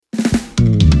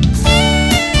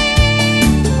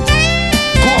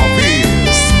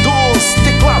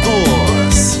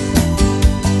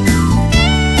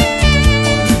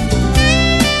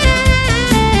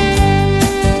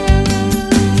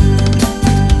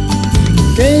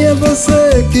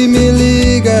você que me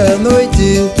liga à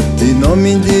noite e não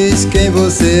me diz quem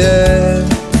você é?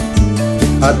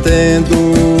 Atendo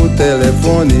o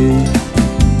telefone,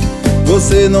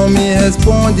 você não me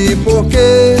responde por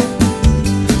quê?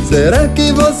 Será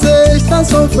que você está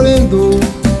sofrendo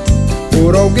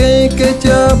por alguém que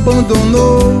te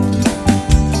abandonou?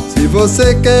 Se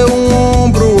você quer um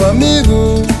ombro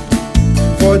amigo,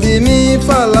 pode me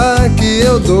falar que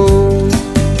eu dou.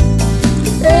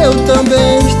 Eu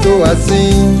também estou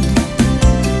assim,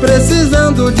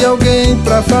 precisando de alguém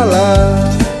pra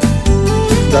falar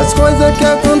das coisas que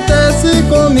acontecem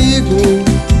comigo.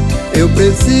 Eu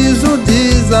preciso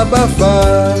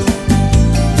desabafar.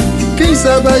 Quem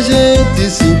sabe a gente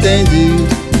se entende.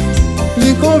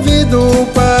 Lhe convido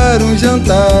para um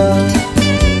jantar.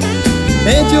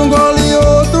 Entre um gole e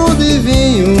outro de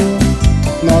vinho,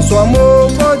 nosso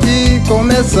amor pode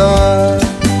começar.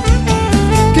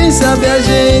 Quem sabe a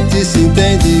gente se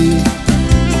entende.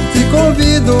 Te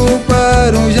convido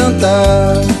para um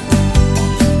jantar.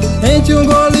 Entre um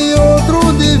gole e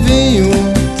outro de vinho,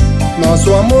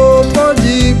 nosso amor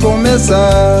pode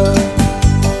começar.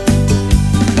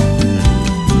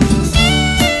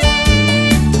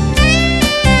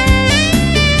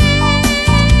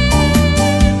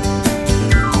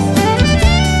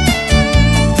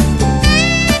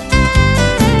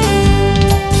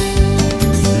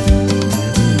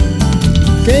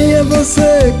 Quem é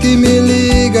você que me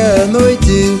liga à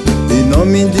noite e não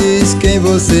me diz quem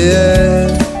você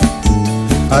é?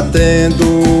 Atendo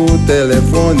o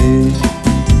telefone,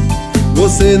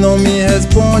 você não me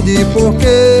responde por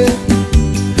quê?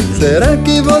 Será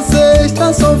que você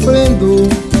está sofrendo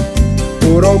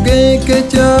por alguém que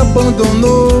te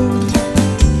abandonou?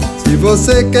 Se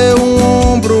você quer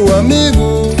um ombro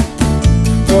amigo,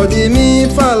 pode me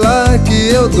falar que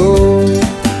eu dou.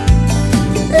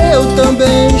 Eu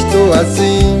também estou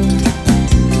assim,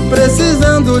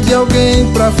 precisando de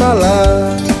alguém pra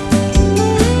falar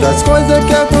das coisas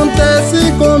que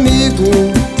acontecem comigo.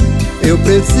 Eu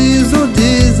preciso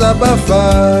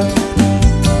desabafar.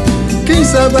 Quem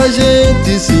sabe a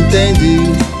gente se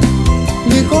entende.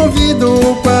 Me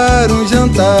convido para um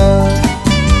jantar.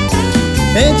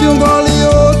 Entre um gole e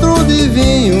outro de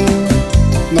vinho,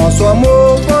 nosso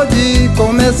amor pode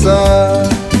começar.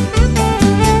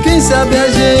 Quem sabe a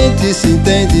gente se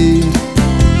entende.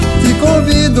 Te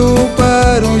convido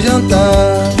para um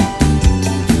jantar.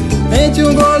 Entre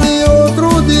um gole e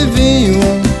outro de vinho,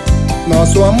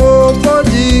 nosso amor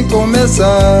pode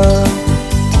começar.